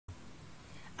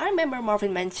remember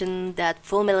Marvin mentioned that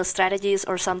full metal strategies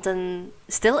or something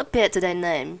still appeared to their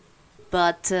name,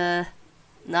 but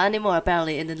not anymore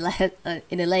apparently in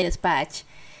the latest patch.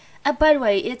 By the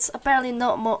way, it's apparently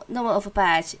not more of a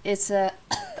patch. It's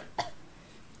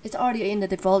it's already in the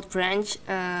default branch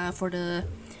for the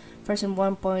version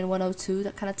 1.102,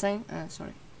 that kind of thing.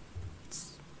 Sorry,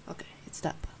 it's okay. It's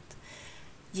that, but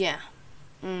yeah.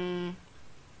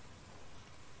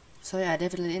 So yeah,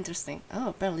 definitely interesting. Oh,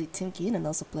 apparently Tim Keenan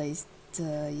also placed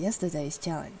yesterday's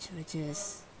challenge, which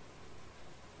is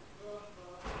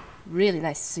really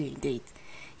nice to see indeed.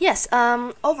 Yes,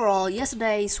 overall,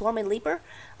 yesterday Swarm and Leaper,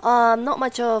 not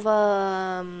much of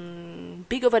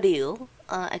big of a deal,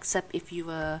 except if you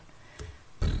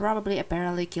probably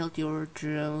apparently killed your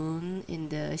drone in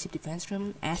the ship defense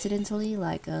room accidentally,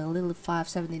 like a little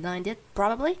 579 did,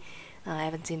 probably. I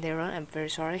haven't seen their run, I'm very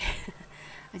sorry.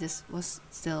 I just was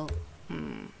still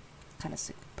kind of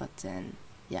sick, but then,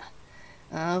 yeah.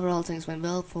 Overall, things went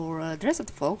well for the rest of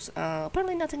the folks.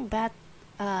 Apparently nothing bad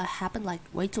happened, like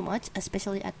way too much,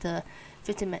 especially at the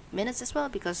 15 minutes as well,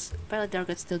 because apparently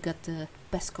Dargot still got the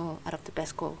best score out of the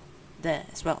best score there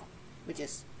as well, which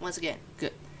is, once again,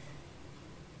 good.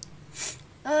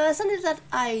 Something that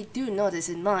I do notice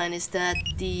in mine is that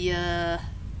the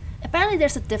apparently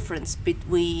there's a difference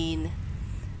between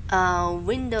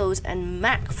Windows and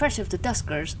Mac version of the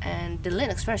Duskers and the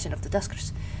Linux version of the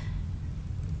Duskers,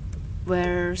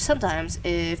 where sometimes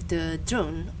if the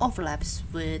drone overlaps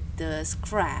with the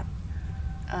scrap,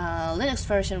 Linux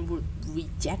version would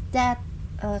reject that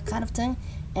kind of thing,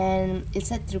 and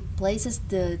instead replaces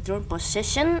the drone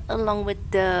position along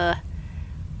with the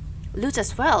loot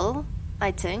as well,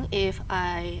 I think, if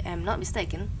I am not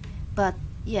mistaken. But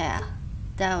yeah,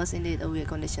 that was indeed a weird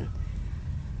condition.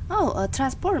 Oh, a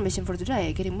transporter mission for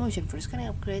today, getting motion for scanning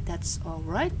upgrade, that's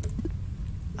alright.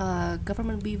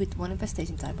 Government B with 1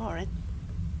 infestation type, alright.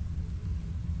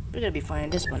 We're gonna be fine in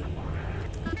this one.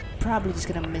 Probably just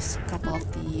gonna miss a couple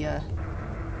of the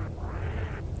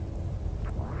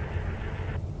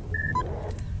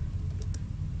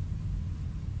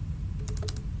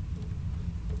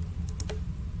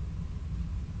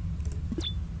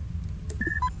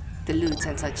loot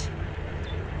and such,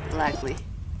 likely.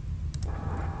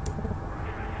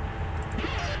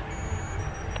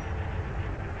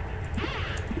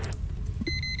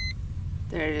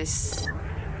 There is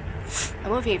a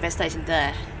moving infestation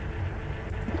there.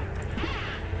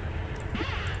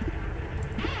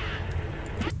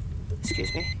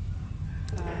 Excuse me.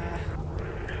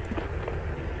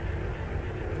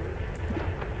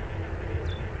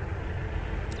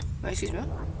 Oh, excuse me.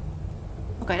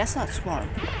 Okay, that's not Swarm.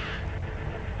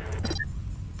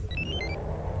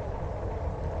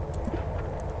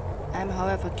 I'm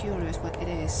however curious what it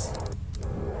is.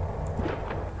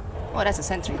 Oh, that's a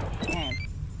sentry. Damn.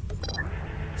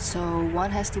 So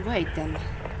one has to wait then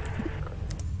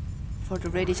for the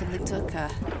radiation link to occur.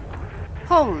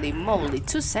 Holy moly,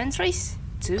 2 sentries?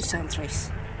 2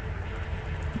 sentries.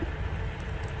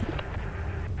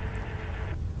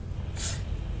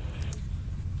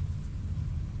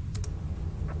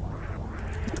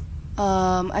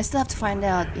 I still have to find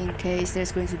out in case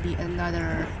there's going to be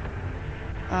another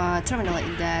terminal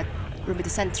in that room with the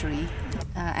sentry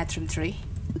at room 3.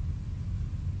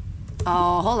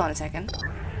 Oh, hold on a second.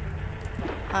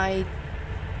 I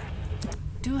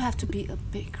do have to be a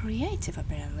bit creative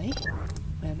apparently.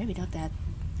 Well, maybe not that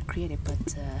creative,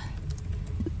 but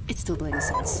it still makes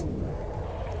sense.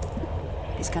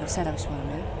 This kind of setup is what I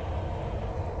mean.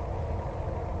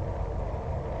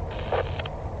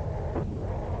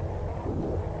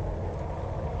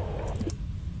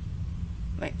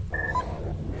 Wait.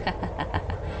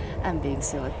 I'm being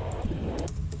silly.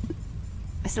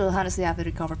 I still honestly have to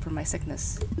recover from my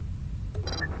sickness.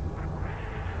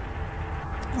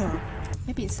 Or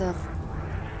maybe instead of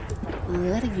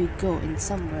letting you go in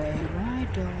some way, why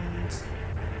don't...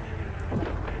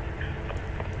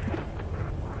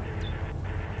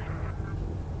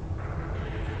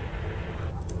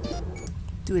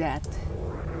 do that?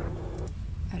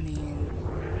 I mean...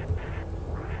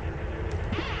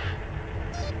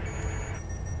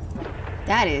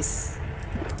 that is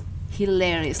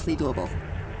hilariously doable.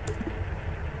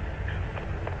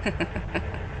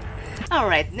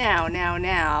 Alright, now.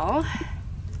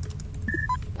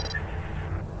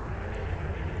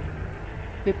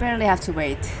 We apparently have to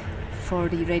wait for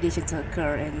the radiation to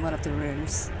occur in one of the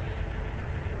rooms.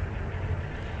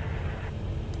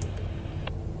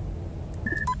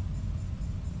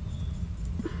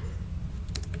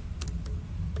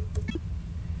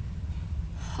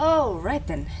 Alright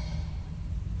then.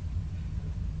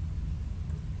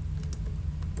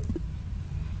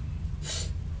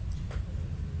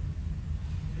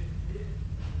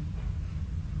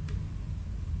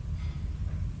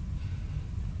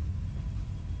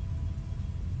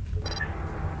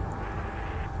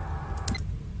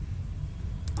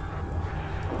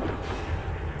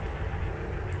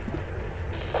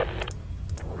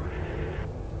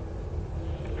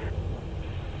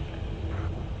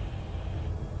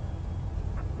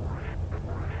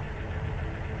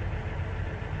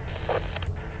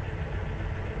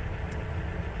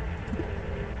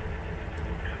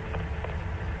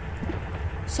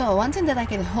 So one thing that I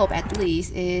can hope at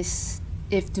least is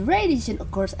if the radiation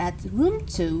occurs at room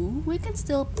 2, we can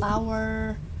still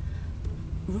power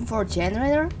room 4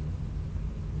 generator.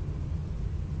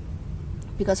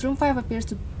 Because room 5 appears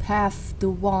to have the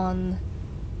one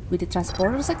with the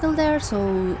transporter signal there,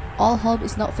 so all hope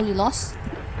is not fully lost,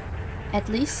 at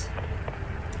least.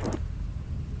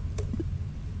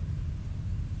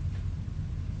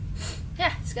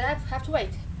 Yeah, it's gonna have to wait.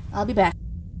 I'll be back.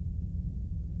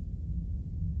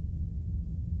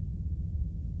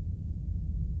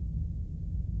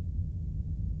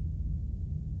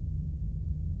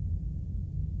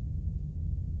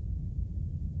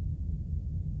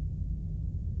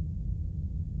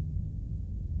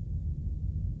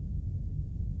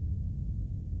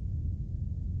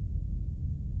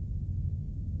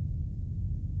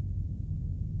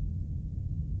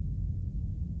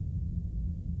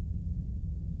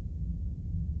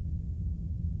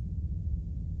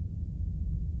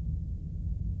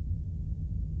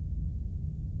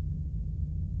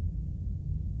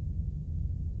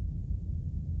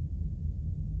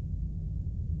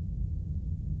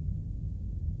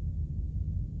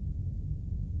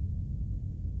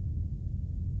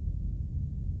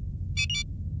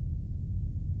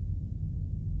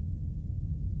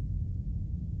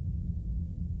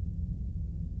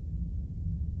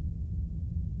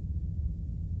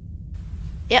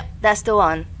 Yep, that's the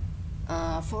one.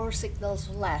 4 signals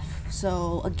left.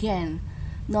 So again,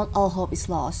 not all hope is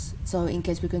lost. So in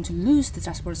case we're going to lose the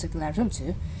transport signal at room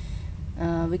 2,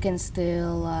 we can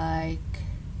still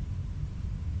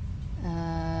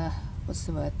what's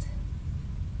the word?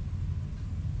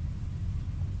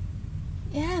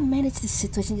 Yeah, manage the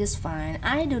situation just fine.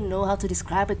 I don't know how to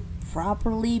describe it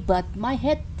properly, but my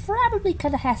head probably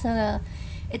kinda has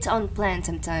its own plan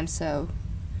sometimes, so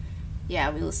yeah,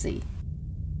 we'll see.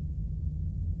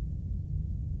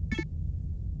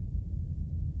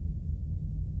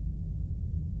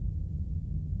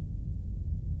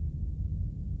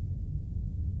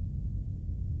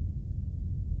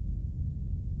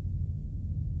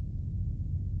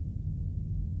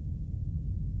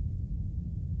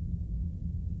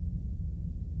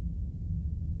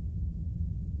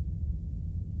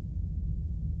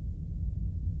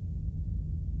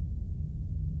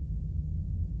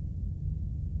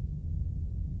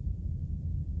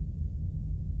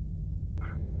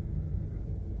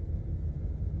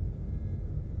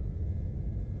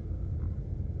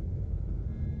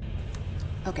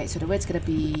 Okay, so the wait's gonna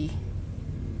be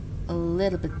a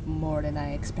little bit more than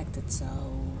I expected, so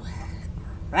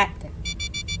crap then.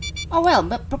 Oh well,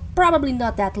 but probably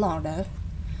not that long though.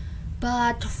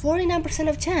 But 49%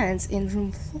 of chance in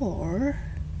room 4,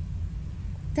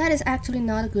 that is actually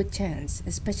not a good chance,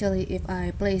 especially if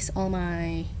I place all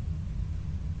my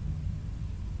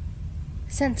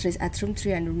sentries at room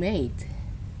 3 and room 8.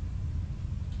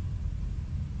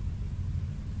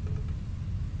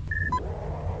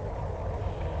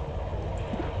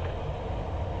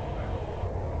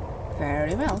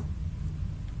 Very well.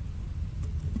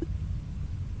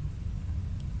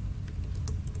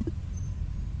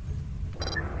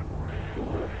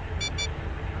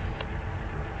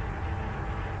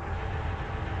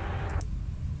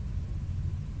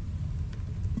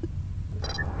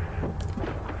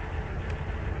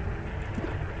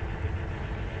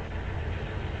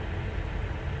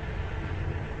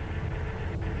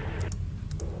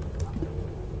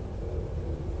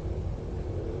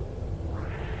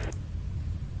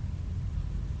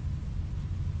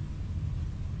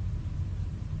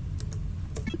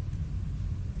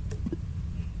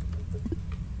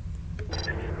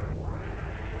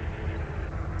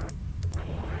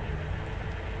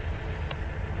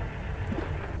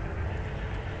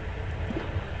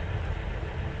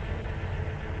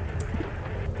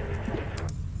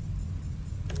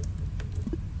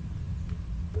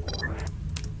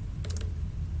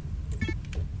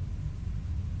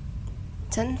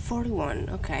 $10.41,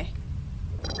 okay.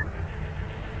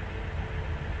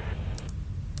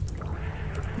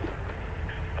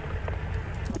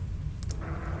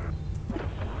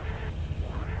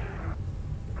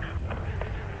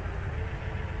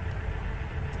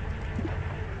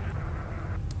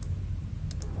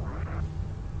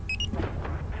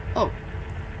 Oh.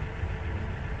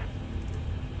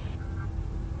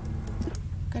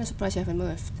 Kinda surprised you haven't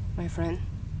moved, my friend.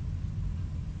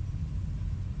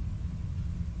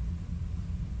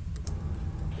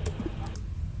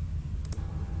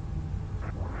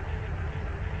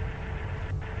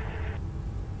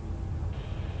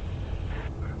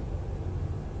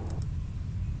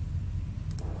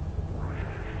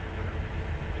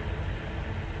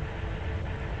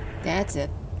 That's it.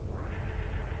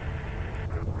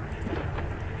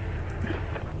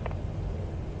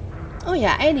 Oh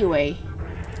yeah, anyway,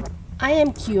 I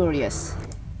am curious.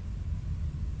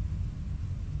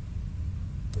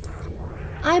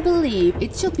 I believe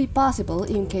it should be possible,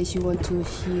 in case you want to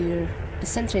hear the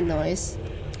sentry noise,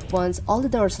 once all the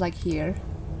doors like here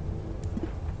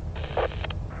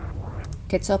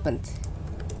gets opened.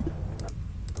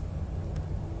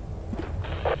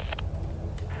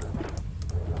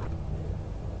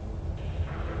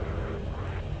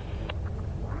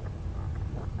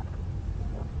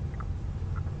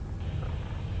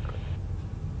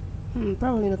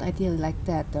 Probably not ideally like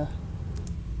that though.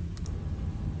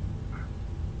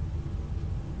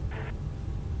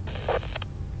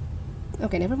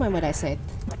 Okay, never mind what I said.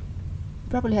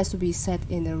 Probably has to be set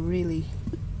in a really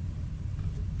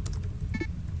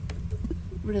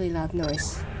loud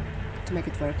noise to make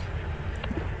it work.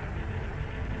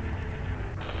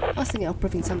 I was thinking of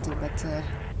proving something, but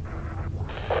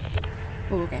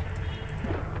oh, okay.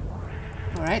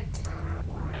 Alright.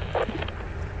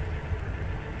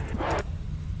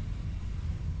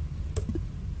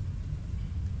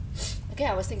 Okay,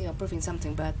 I was thinking of proving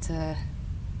something, but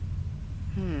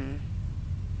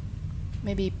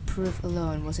maybe proof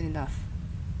alone wasn't enough.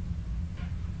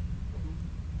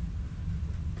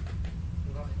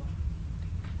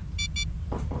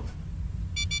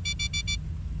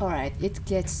 Alright, it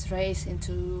gets raised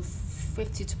into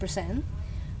 52%.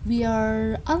 We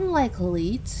are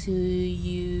unlikely to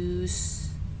use...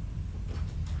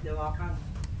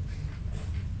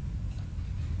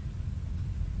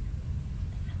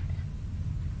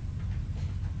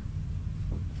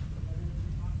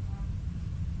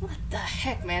 What the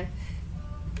heck, man?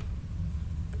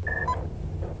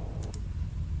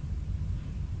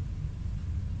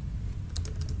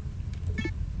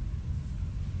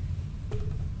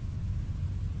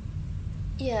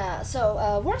 Yeah,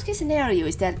 so worst case scenario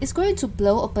is that it's going to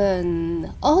blow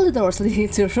open all the doors leading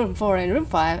to room 4 and room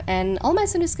 5, and all my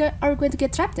students are going to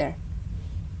get trapped there.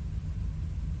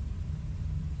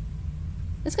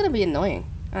 It's gonna be annoying,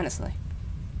 honestly.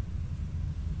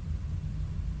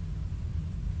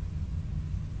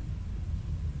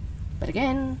 But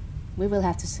again, we will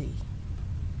have to see.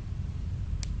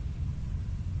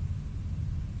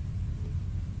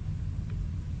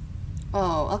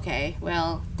 Oh, okay.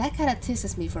 Well, that kinda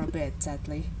teases me for a bit,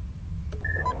 sadly.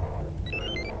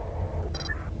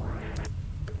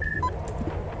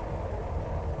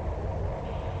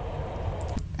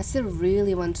 I still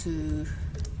really want to...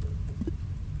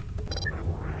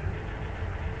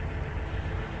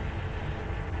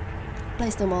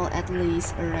 place them all at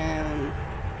least around...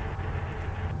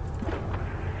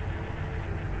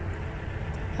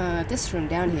 this room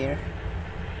down here.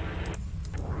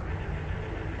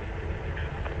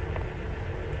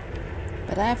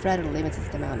 But I have rather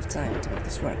limited amount of time to make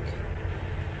this work.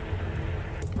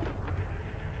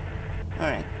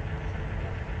 Alright.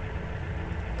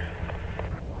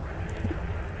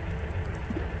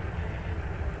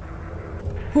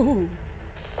 Woohoo!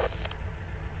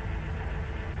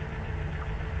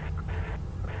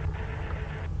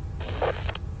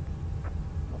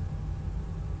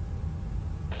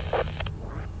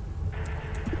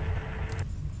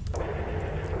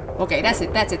 Okay, that's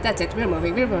it. We're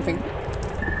moving.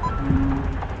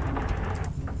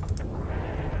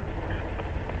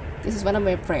 This is what I'm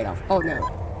afraid of. Oh no.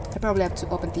 I probably have to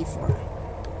open D4.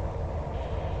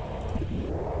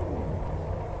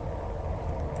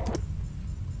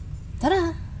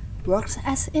 Ta-da! Works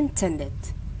as intended.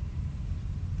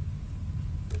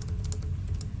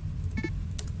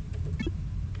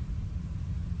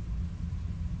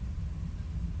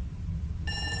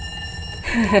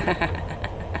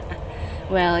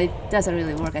 Well, it doesn't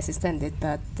really work as intended,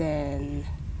 but then...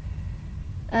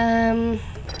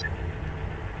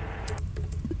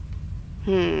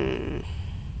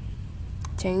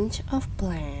 Change of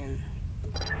plan.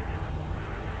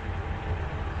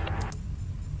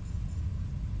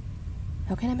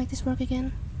 How can I make this work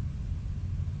again?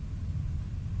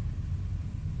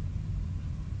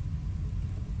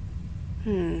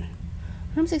 Room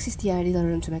 6 is the ideal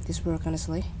room to make this work,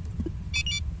 honestly.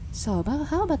 So,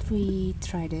 how about we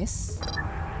try this?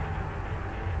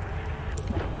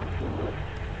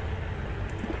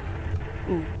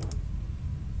 Ooh.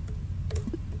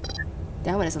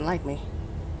 That one doesn't like me,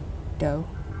 though.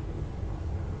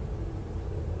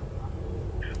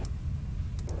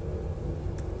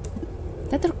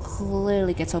 That door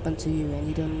clearly gets open to you,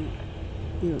 and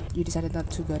you decided not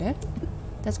to go there.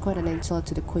 That's quite an insult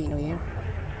to the queen over here.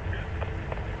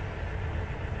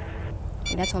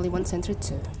 And that's only one sentry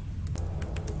too.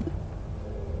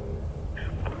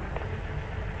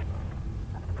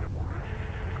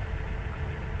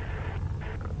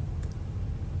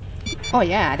 Oh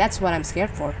yeah, that's what I'm scared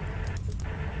for.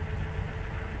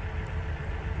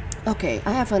 Okay,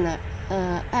 I have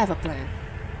a plan.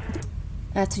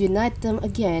 To unite them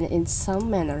again in some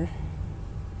manner.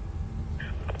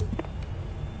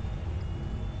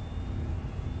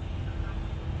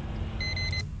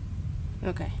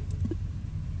 Okay.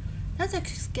 That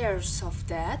takes care of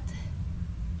that.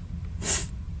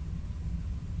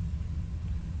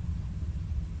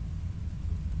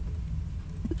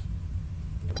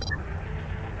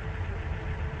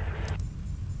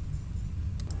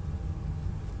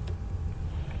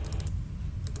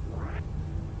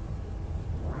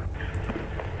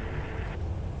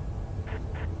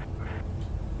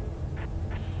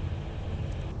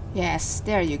 Yes,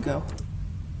 there you go.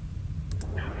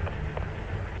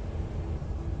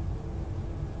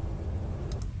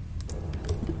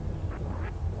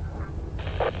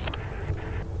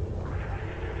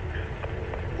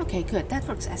 Okay, good. That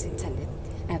works as intended,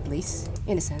 at least,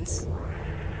 in a sense.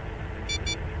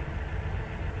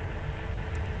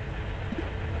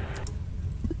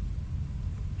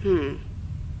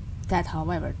 That,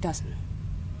 however, doesn't.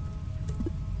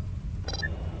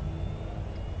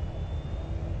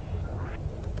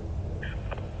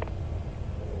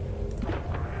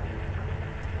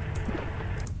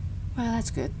 Well,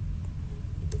 that's good.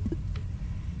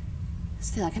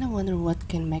 Still, I kinda wonder what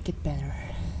can make it better.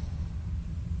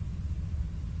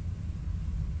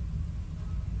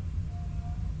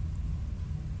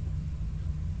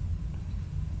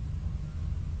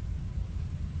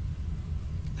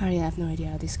 I really have no idea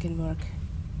how this can work.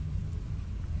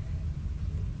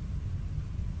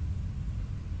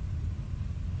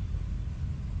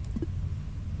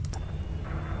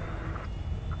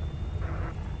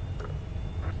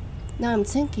 Now I'm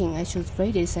thinking I should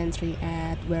radio sentry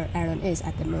at where Aaron is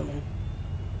at the moment.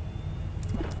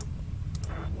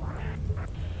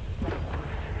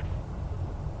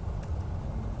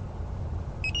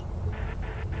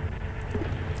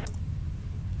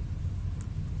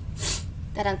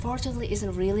 That unfortunately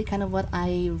isn't really kind of what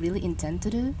I really intend to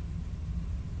do.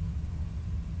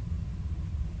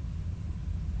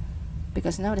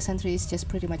 Because now the sentry is just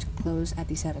pretty much close at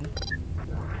the 7.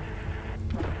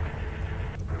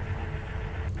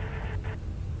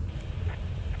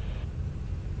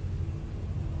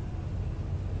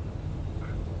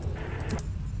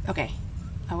 Okay,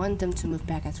 I want them to move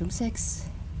back at room 6.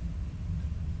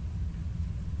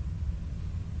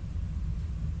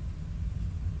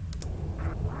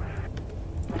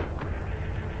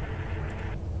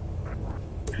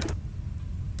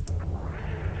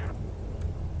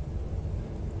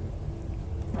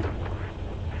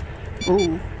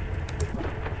 Ooh.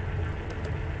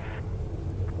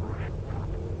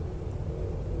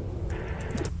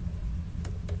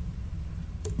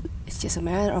 It's just a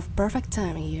matter of perfect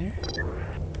timing here.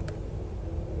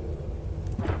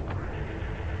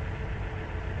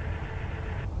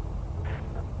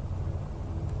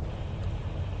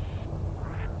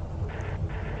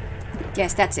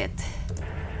 Yes, that's it.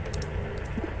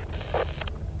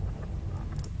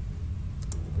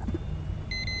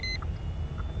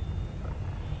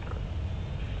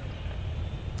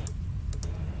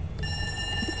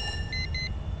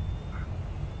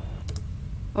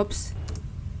 Oops.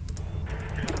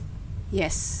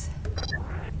 Yes.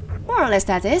 More or less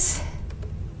that is.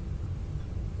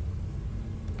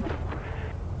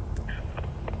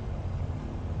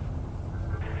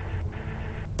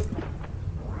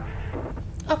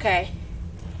 Okay.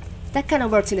 That kind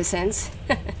of works in a sense.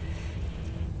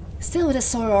 Still with a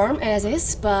sore arm as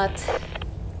is, but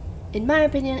in my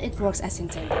opinion it works as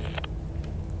intended.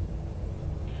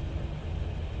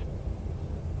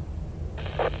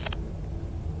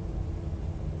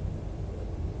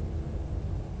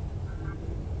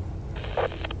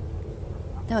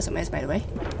 That was a mess, by the way.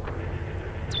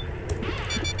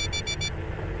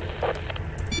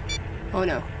 Oh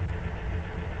no.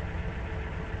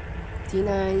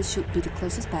 D9 should be the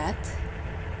closest path.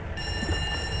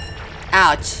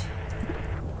 Ouch!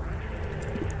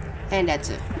 And that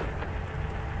too.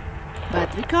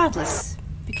 But regardless,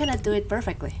 we cannot do it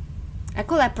perfectly. I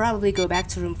could have probably go back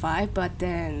to room 5, but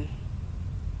then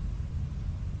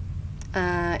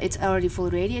it's already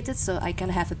full radiated, so I can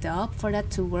have a doubt for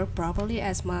that to work properly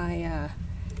as my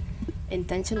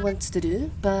intention wants to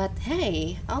do. But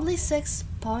hey, only 6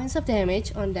 points of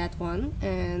damage on that one,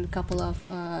 and a couple of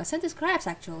sentence crabs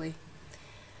actually,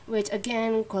 which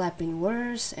again could have been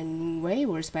worse and way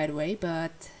worse, by the way,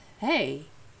 but hey,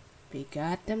 we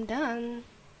got them done.